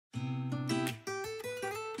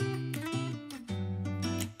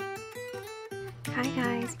Hi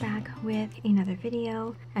guys, back with another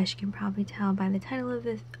video. As you can probably tell by the title of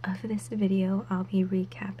this video, I'll be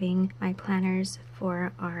recapping my planners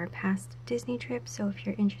for our past Disney trip. So if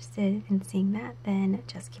you're interested in seeing that, then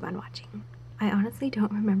just keep on watching. I honestly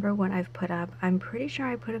don't remember what I've put up. I'm pretty sure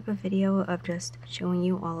I put up a video of just showing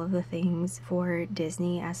you all of the things for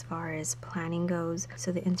Disney as far as planning goes.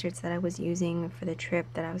 So the inserts that I was using for the trip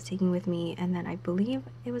that I was taking with me, and then I believe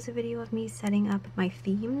it was a video of me setting up my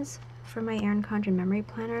themes for my Erin Condren memory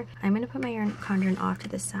planner. I'm going to put my Erin Condren off to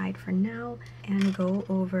the side for now and go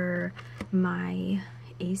over my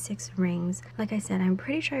A6 rings. Like I said, I'm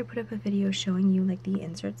pretty sure I put up a video showing you like the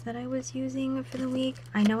inserts that I was using for the week.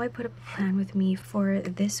 I know I put up a plan with me for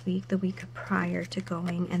this week, the week prior to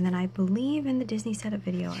going, and then I believe in the Disney setup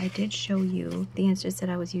video I did show you the inserts that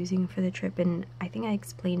I was using for the trip, and I think I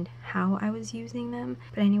explained how I was using them.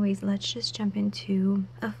 But anyways, let's just jump into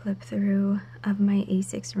a flip through of my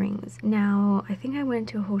A6 rings. Now, I think I went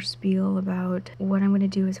into a whole spiel about what I'm going to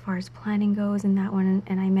do as far as planning goes in that one,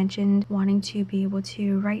 and I mentioned wanting to be able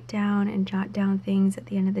to write down and jot down things at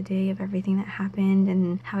the end of the day of everything that happened,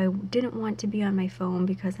 and how I didn't want to be on my phone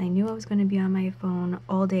because I knew I was going to be on my phone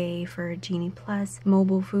all day for Genie Plus,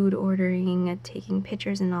 mobile food ordering, taking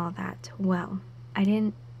pictures and all that. Well, I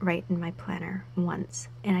didn't write in my planner once,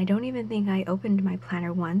 and I don't even think I opened my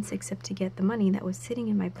planner once except to get the money that was sitting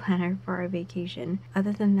in my planner for our vacation.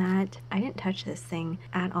 Other than that, I didn't touch this thing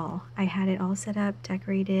at all. I had it all set up,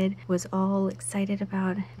 decorated, was all excited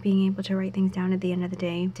about being able to write things down at the end of the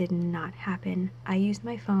day. Did not happen. I used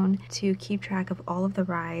my phone to keep track of all of the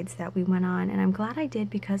rides that we went on, and I'm glad I did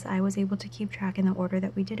because I was able to keep track in the order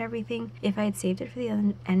that we did everything. If I had saved it for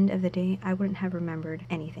the end of the day, I wouldn't have remembered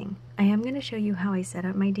anything. I am going to show you how I set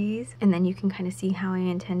up my days, and then you can kind of see how I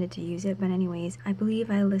intended to use it. But anyways, I believe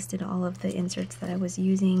I listed all of the inserts that I was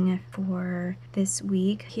using for this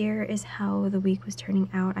week. Here is how the week was turning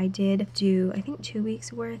out. I did do, I think, 2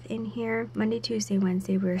 weeks worth in here. Monday, Tuesday,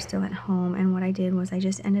 Wednesday, we were still at home, and what I did was I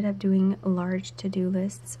just ended up doing large to-do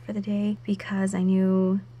lists for the day because I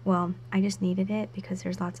knew, well, I just needed it because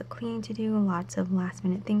there's lots of cleaning to do, lots of last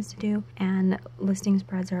minute things to do, and listing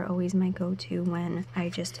spreads are always my go-to when I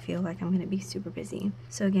just feel like I'm going to be super busy.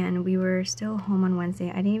 So again, we were still home on Wednesday.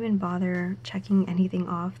 I didn't even bother checking anything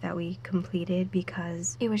off that we completed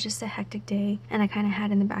because it was just a hectic day, and I kind of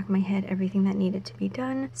had in the back of my head everything that needed to be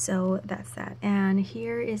done. So that's that. And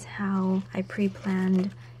here is how I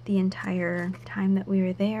pre-planned the entire time that we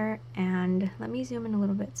were there, and let me zoom in a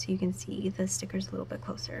little bit so you can see the stickers a little bit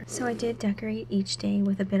closer. So I did decorate each day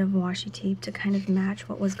with a bit of washi tape to kind of match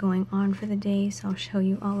what was going on for the day, so I'll show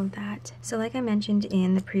you all of that. So like I mentioned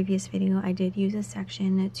in the previous video, I did use a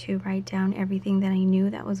section to write down everything that I knew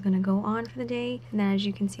that was going to go on for the day, and then as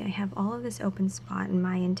you can see I have all of this open spot, and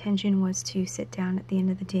my intention was to sit down at the end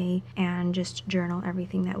of the day and just journal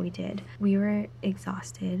everything that we did. We were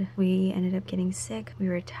exhausted, we ended up getting sick, we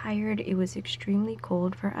were tired. It was extremely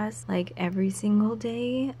cold for us like every single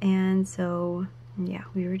day, and so yeah,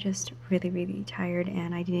 we were just really tired,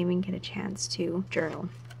 and I didn't even get a chance to journal.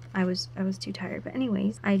 I was too tired. But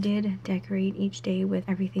anyways, I did decorate each day with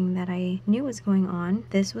everything that I knew was going on.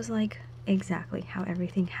 This was like exactly how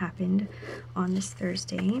everything happened on this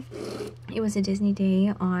Thursday. It was a Disney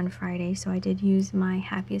day on Friday, so I did use my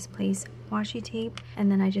Happiest Place washi tape, and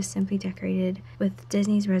then I just simply decorated with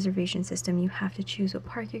Disney's reservation system. You have to choose what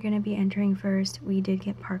park you're going to be entering first. We did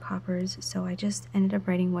get park hoppers, so I just ended up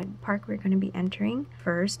writing what park we're going to be entering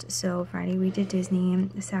first. So Friday we did Disney,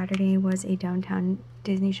 Saturday was a downtown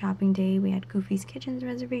Disney shopping day. We had Goofy's Kitchens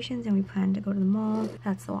reservations and we planned to go to the mall.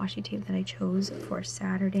 That's the washi tape that I chose for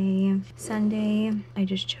Saturday. Sunday, I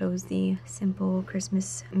just chose the simple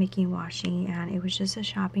Christmas Mickey washi, and it was just a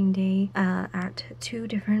shopping day at 2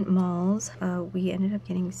 different malls. We ended up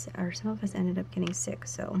getting, or some of us ended up getting sick,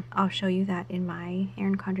 so I'll show you that in my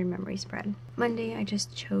Erin Condren memory spread. Monday, I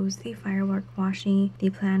just chose the firework washi. The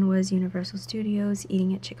plan was Universal Studios,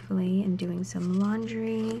 eating at Chick-fil-A, and doing some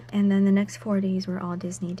laundry. And then the next 4 days were all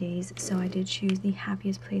Disney days, so I did choose the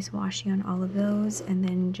Happiest Place washi on all of those, and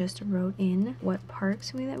then just wrote in what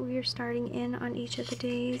parks that we were starting in on each of the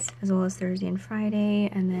days, as well as Thursday and Friday.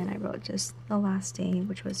 And then I wrote just the last day,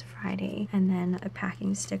 which was Friday, and then a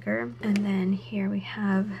packing sticker. And then here we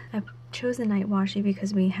have, I chose the night washi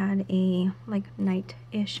because we had a like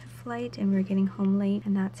night-ish flight and we were getting home late,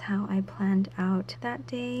 and that's how I planned out that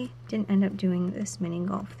day. Didn't end up doing this mini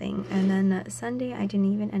golf thing. And then Sunday I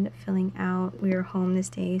didn't even end up filling out. We were home this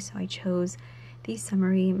day, so I chose the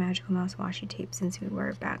Summery Magical Mouse washi tape since we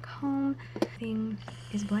were back home. Thing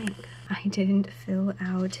is blank. I didn't fill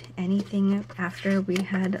out anything after we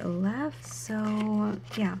had left, so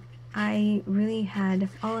yeah. I really had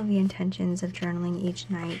all of the intentions of journaling each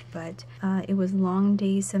night, but it was long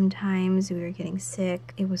days sometimes. We were getting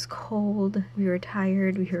sick. It was cold. We were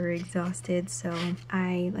tired. We were exhausted. So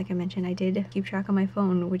like I mentioned, I did keep track on my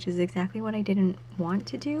phone, which is exactly what I didn't want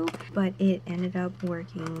to do, but it ended up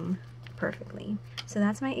working perfectly. So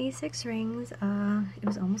that's my A6 rings. It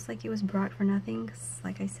was almost like it was brought for nothing, 'cause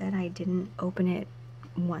like I said, I didn't open it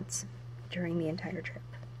once during the entire trip,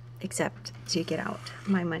 except to get out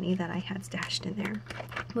my money that I had stashed in there.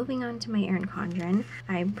 Moving on to my Erin Condren,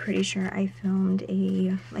 I'm pretty sure I filmed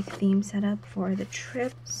a theme setup for the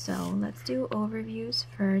trip, so let's do overviews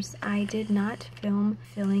first. I did not film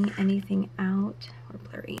filling anything out. Or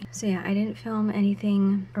blurry. So yeah, I didn't film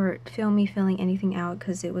anything or film me filling anything out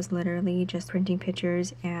because it was literally just printing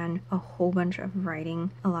pictures and a whole bunch of writing,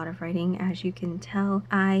 a lot of writing, as you can tell.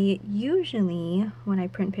 I usually, when I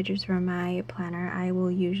print pictures from my planner, I will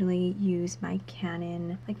usually use my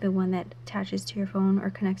Canon, like the one that attaches to your phone or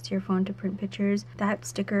connects to your phone to print pictures. That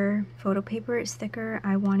sticker, photo paper sticker,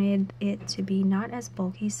 I wanted it to be not as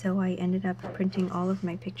bulky, so I ended up printing all of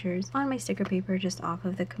my pictures on my sticker paper just off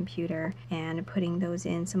of the computer and putting those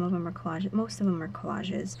in. Some of them are collages, most of them are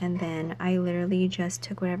collages, and then I literally just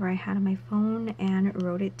took whatever I had on my phone and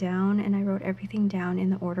wrote it down, and I wrote everything down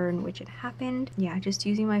in the order in which it happened. Yeah, just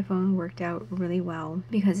using my phone worked out really well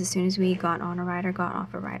because as soon as we got on a ride or got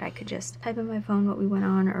off a ride, I could just type in my phone what we went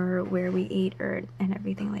on or where we ate and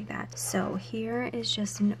everything like that. So here is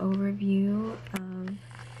just an overview of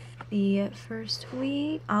the first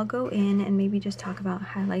week. I'll go in and maybe just talk about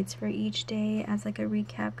highlights for each day as like a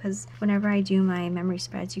recap, because whenever I do my memory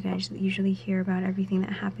spreads, you guys usually hear about everything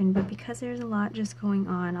that happened, but because there's a lot just going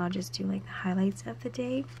on, I'll just do like the highlights of the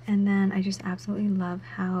day. And then I just absolutely love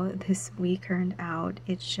how this week turned out.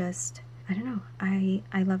 It's just, I don't know,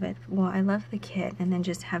 I love it. Well, I love the kit, and then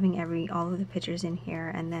just having all of the pictures in here,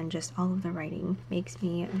 and then just all of the writing makes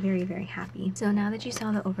me very, very happy. So now that you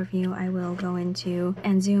saw the overview, I will go into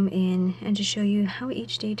and zoom in and just show you how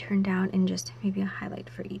each day turned out and just maybe a highlight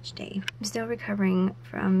for each day. I'm still recovering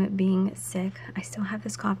from being sick. I still have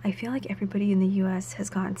this cough. I feel like everybody in the US has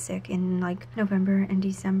gotten sick in like November and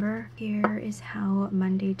December. Here is how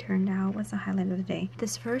Monday turned out. What's the highlight of the day?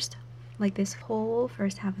 This whole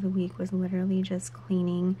first half of the week was literally just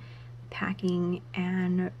cleaning, packing,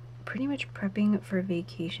 and pretty much prepping for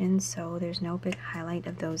vacation, so there's no big highlight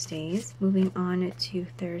of those days. Moving on to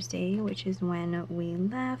Thursday, which is when we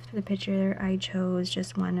left. The picture I chose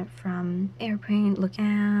just one from airplane look,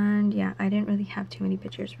 and yeah, I didn't really have too many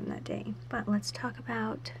pictures from that day. But let's talk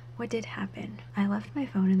about what did happen. I left my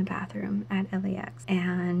phone in the bathroom at LAX,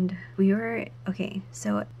 and we were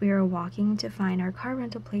walking to find our car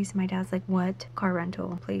rental place. My dad's like, what car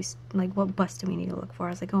rental place? Like, what bus do we need to look for?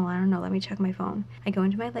 I was like, oh, I don't know, let me check my phone. I go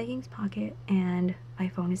into my leggings pocket and my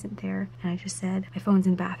phone isn't there, and I just said, my phone's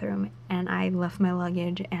in the bathroom, and I left my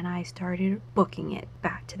luggage and I started booking it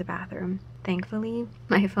back to the bathroom. Thankfully,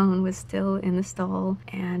 my phone was still in the stall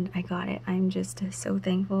and I got it. I'm just so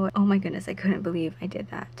thankful. Oh my goodness, I couldn't believe I did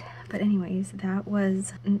that. But anyways, that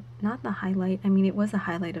was not the highlight. I mean, it was a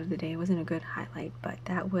highlight of the day. It wasn't a good highlight, but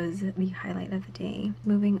that was the highlight of the day.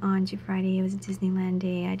 Moving on to Friday, it was a Disneyland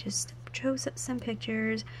day. I just chose some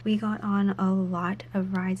pictures. We got on a lot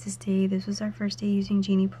of rides this day. This was our first day using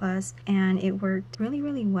Genie Plus, and it worked really,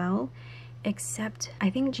 really well, except I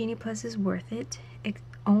think Genie Plus is worth it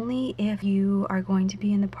only if you are going to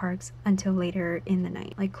be in the parks until later in the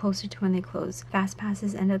night, like closer to when they close. Fast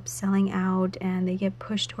passes end up selling out and they get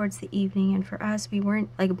pushed towards the evening, and for us, we weren't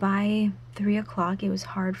like by 3 o'clock, it was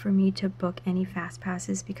hard for me to book any fast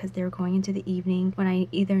passes because they were going into the evening when I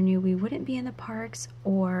either knew we wouldn't be in the parks,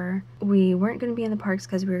 or we weren't going to be in the parks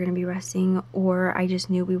because we were going to be resting, or I just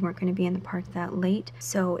knew we weren't going to be in the park that late.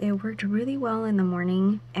 So it worked really well in the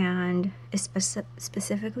morning, and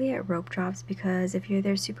specifically at rope drops, because if you're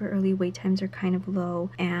there super early, wait times are kind of low,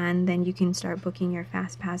 and then you can start booking your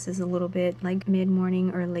fast passes a little bit like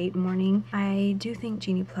mid-morning or late morning. I do think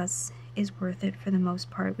Genie Plus is worth it for the most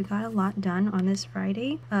part. We got a lot done on this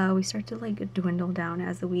Friday. We start to like dwindle down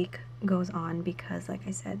as the week goes on because, like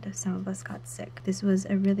I said, some of us got sick. This was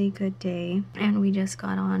a really good day, and we just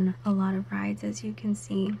got on a lot of rides, as you can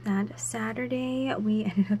see. That Saturday, we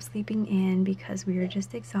ended up sleeping in because we were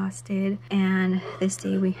just exhausted, and this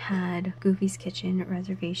day we had Goofy's Kitchen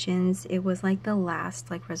reservations. It was like the last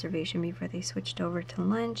reservation before they switched over to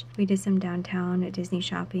lunch. We did some downtown Disney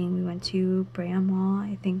shopping. We went to Brea Mall,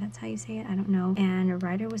 I think that's how you say it, I don't know, and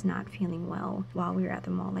Ryder was not feeling well while we were at the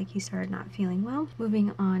mall. Like, he started not feeling well.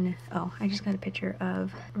 Moving on Oh, I just got a picture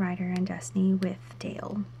of Ryder and Destiny with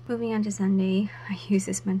Dale. Moving on to Sunday, I used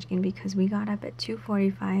this munchkin because we got up at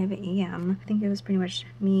 2:45 a.m. I think it was pretty much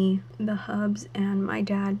me, the hubs, and my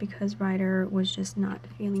dad because Ryder was just not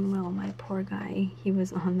feeling well. My poor guy, he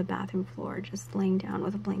was on the bathroom floor just laying down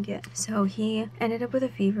with a blanket. So he ended up with a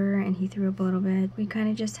fever and he threw up a little bit. We kind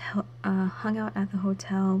of just hung out at the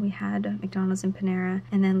hotel. We had McDonald's and Panera,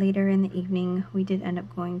 and then later in the evening we did end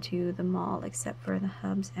up going to the mall, except for the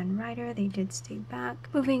hubs and Ryder. They did stay back.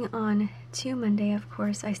 Moving on to Monday, of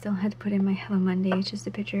course, I still had to put in my Hello Monday. It's just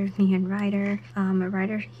a picture of me and Ryder.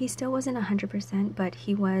 Ryder, he still wasn't 100%, but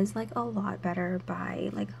he was like a lot better by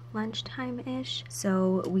like lunchtime-ish.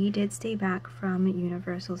 So we did stay back from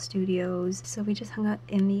Universal Studios. So we just hung out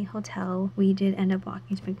in the hotel. We did end up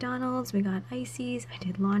walking to McDonald's. We got ices. I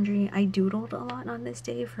did laundry. I doodled a lot on this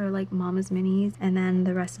day for like Mama's Minis. And then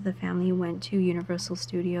the rest of the family went to Universal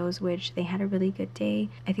Studios, which they had a really good day.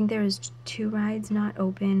 I think there was 2 rides not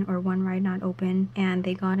open or 1 ride not open, and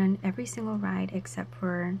they got on every single ride except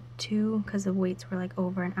for 2 because the waits were like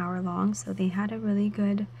over an hour long. So they had a really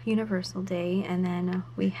good Universal day. And then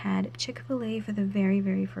we had Chick-fil-A for the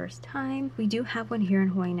very first time. We do have one here in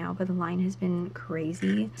Hawaii now, but the line has been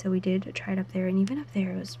crazy, so we did try it up there, and even up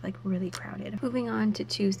there it was like really crowded. Moving on to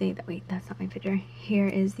Tuesday, wait, that's not my picture. Here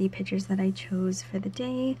is the pictures that I chose for the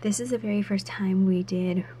day. This is the very first time we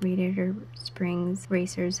did Radiator Springs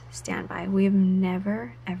Racers standby. We have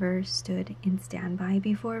never ever stood in standby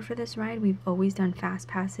before for this ride. We've always done fast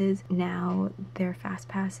passes. Now they're fast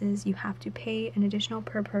passes, you have to pay an additional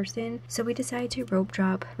per person. So we decided to rope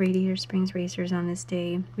drop Radiator Springs Racers on this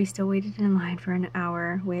day. We still waited in line for an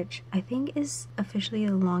hour, which I think is officially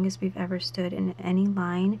the longest we've ever stood in any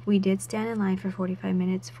line. We did stand in line for 45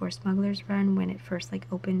 minutes for Smuggler's Run when it first like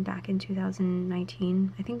opened back in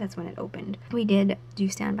 2019. I think that's when it opened. We did do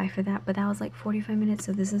standby for that, but that was like 45 minutes,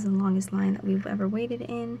 so this is the longest line that we've ever waited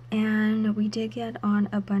in. And we did get on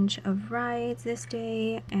a bunch of rides this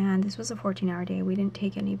day, and this was a 14-hour day. We didn't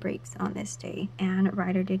take any breaks on this day, and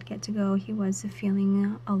Ryder did get to go. He was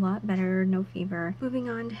feeling a lot better, no fever. Moving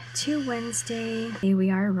on to Wednesday, we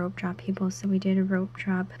are rope drop people, so we did a rope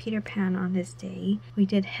drop Peter Pan on this day. We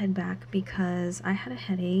did head back because I had a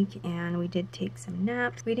headache, and we did take some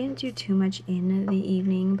naps. We didn't do too much in the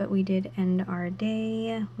evening, but we did end our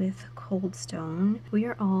day with Cold Stone. We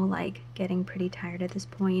are all like getting pretty tired at this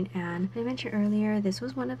point, and I mentioned earlier, this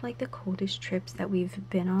was one of like the coldest trips that we've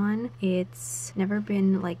been on. It's never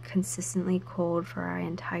been like consistently cold for our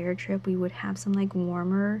entire trip. We would have some like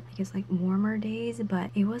warmer, I guess like warmer days,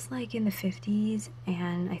 but it was like in the 50s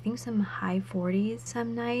and I think some high 40s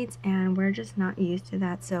some nights, and we're just not used to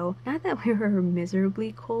that. So not that we were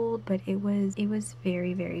miserably cold, but it was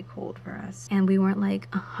very cold for us, and we weren't like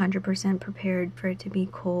 100% prepared for it to be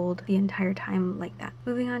cold the entire time like that.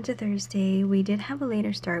 Moving on to Thursday, we did have a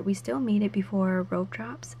later start. We still made it before rope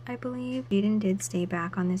drops, I believe. Jaden did stay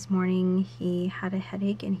back on this morning. He had a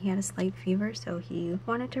headache and he had a slight fever, so he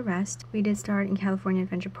wanted to rest. We did start in California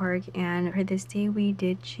Adventure Park, and for this day we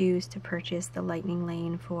did choose to purchase the Lightning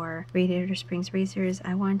Lane for Radiator Springs Racers.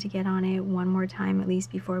 I wanted to get on it one more time at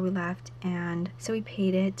least before we left, and so we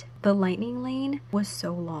paid it. The Lightning Lane was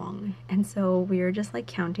so long, and so we were just like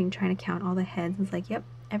counting, trying to count all the heads. It's like, yep,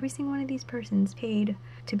 every single one of these persons paid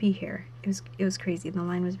to be here. It was crazy. The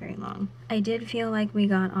line was very long. I did feel like we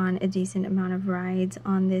got on a decent amount of rides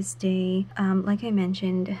on this day. Like I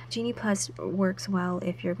mentioned, Genie Plus works well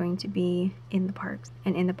if you're going to be in the parks,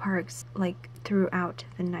 and in the parks like throughout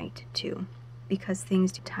the night too, because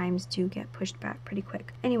times do get pushed back pretty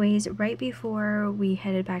quick. Anyways, right before we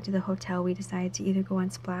headed back to the hotel, we decided to either go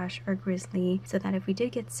on Splash or Grizzly so that if we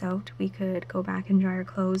did get soaked, we could go back and dry our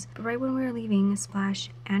clothes. But right when we were leaving,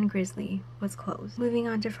 Splash and Grizzly was closed. Moving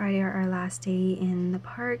on to Friday, our last day in the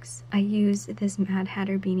parks, I used this Mad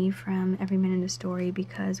Hatter beanie from Every Minute a Story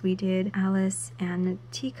because we did Alice and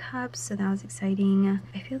Teacups, so that was exciting.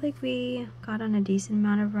 I feel like we got on a decent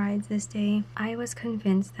amount of rides this day. I was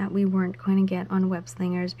convinced that we weren't going to get on Web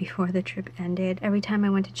Slingers before the trip ended. Every time I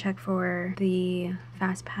went to check for the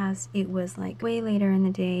fast pass, it was like way later in the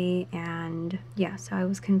day, and yeah, so I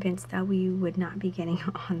was convinced that we would not be getting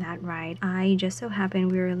on that ride. I just so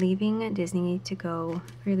happened we were leaving Disney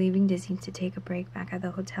to take a break back at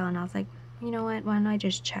the hotel, and I was like, you know what, why don't I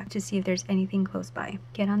just check to see if there's anything close by.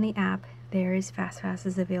 Get on the app. There is fast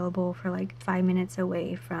passes available for like 5 minutes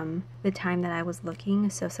away from the time that I was looking,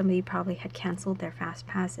 so somebody probably had canceled their fast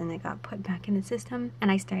pass and it got put back in the system, and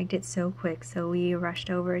I snagged it so quick, so we rushed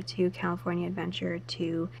over to California Adventure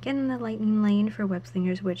to get in the Lightning Lane for Web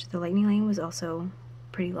Slingers, which the Lightning Lane was also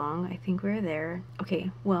pretty long. I think we were there.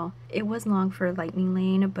 Okay, well, it was long for Lightning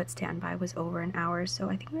Lane, but standby was over an hour, so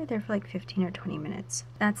I think we were there for like 15 or 20 minutes.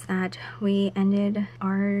 That's that. We ended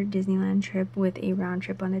our Disneyland trip with a round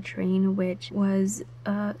trip on the train, which was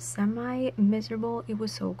semi-miserable. It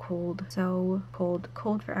was so cold. So cold.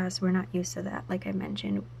 Cold for us. We're not used to that. Like I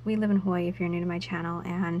mentioned, we live in Hawaii if you're new to my channel,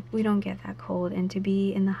 and we don't get that cold, and to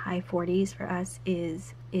be in the high 40s for us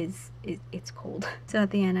is it's cold. So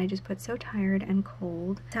at the end I just put so tired and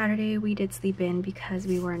cold. Saturday we did sleep in because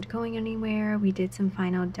we weren't going anywhere. We did some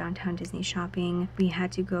final downtown Disney shopping. We had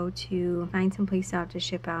to go to find some place out to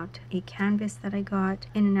ship out a canvas that I got.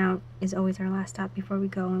 In-N-Out is always our last stop before we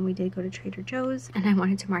go, and we did go to Trader Joe's, and I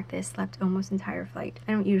wanted to mark this. Slept almost entire flight.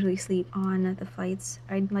 I don't usually sleep on the flights.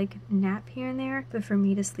 I'd like nap here and there, but for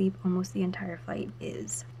me to sleep almost the entire flight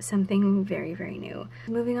is something very, very new.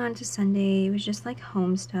 Moving on to Sunday, it was just like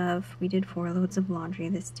home stuff. We did 4 loads of laundry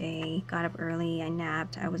this day. Got up early, I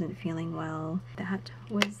napped, I wasn't feeling well. That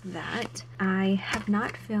was that. I have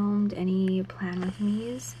not filmed any plan with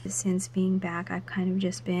me's since being back. I've kind of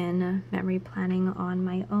just been memory planning on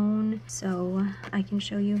my own, so I can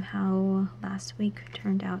show you how last week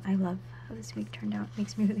turned out. I love how this week turned out.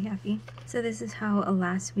 Makes me really happy. So this is how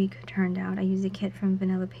last week turned out. I used a kit from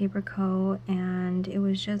Vanilla Paper Co, and it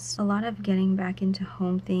was just a lot of getting back into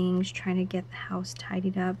home things, trying to get the house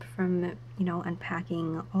tidied up from, you know,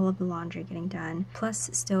 unpacking, all of the laundry getting done, plus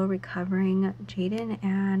still recovering. Jaden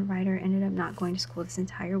and Ryder ended up not going to school this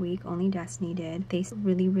entire week. Only Destiny did. They had a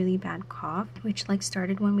really, really bad cough, which like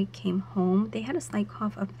started when we came home. They had a slight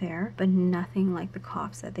cough up there, but nothing like the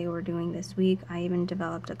coughs that they were doing this week. I even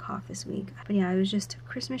developed a cough this week. But yeah, it was just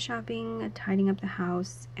Christmas shopping, tidying up the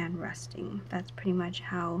house, and resting. That's pretty much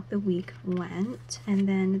how the week went. And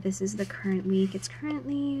then this is the current week. It's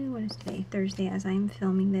currently, what is today? Thursday as I'm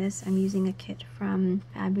filming this. I'm using a kit from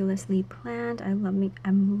Fabulously Planned.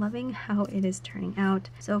 I'm loving how it is turning out.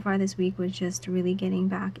 So far this week was just really getting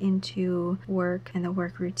back into work and the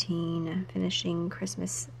work routine, finishing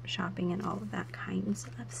Christmas shopping and all of that kinds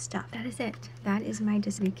of stuff. That is it. That is my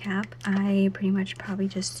Disney recap. I pretty much probably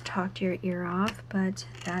just talked your ear off, but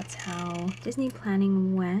that's how Disney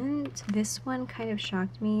planning went. This one kind of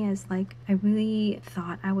shocked me, as like I really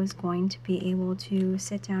thought I was going to be able to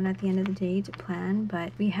sit down at the end of the day to plan,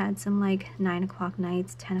 but we had some like 9 o'clock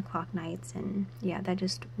nights, 10 o'clock nights, and yeah, that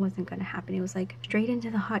just wasn't going to happen. It was like straight into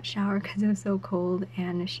the hot shower because it was so cold,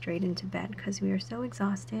 and straight into bed because we were so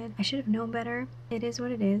exhausted. I should have known better. It is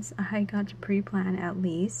what it is. I got to pre-plan at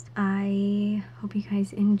least. I hope you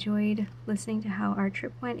guys enjoyed listening to how our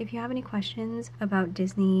trip went. If you have any questions about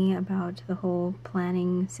Disney, about the whole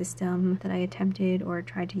planning system that I attempted or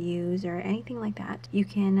tried to use or anything like that, you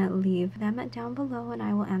can leave them down below and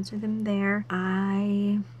I will answer them there.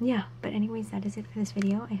 Yeah, but anyways, that is it for this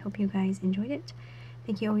video. I hope you guys enjoyed it.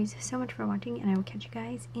 Thank you always so much for watching, and I will catch you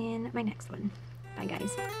guys in my next one. Bye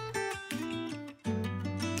guys.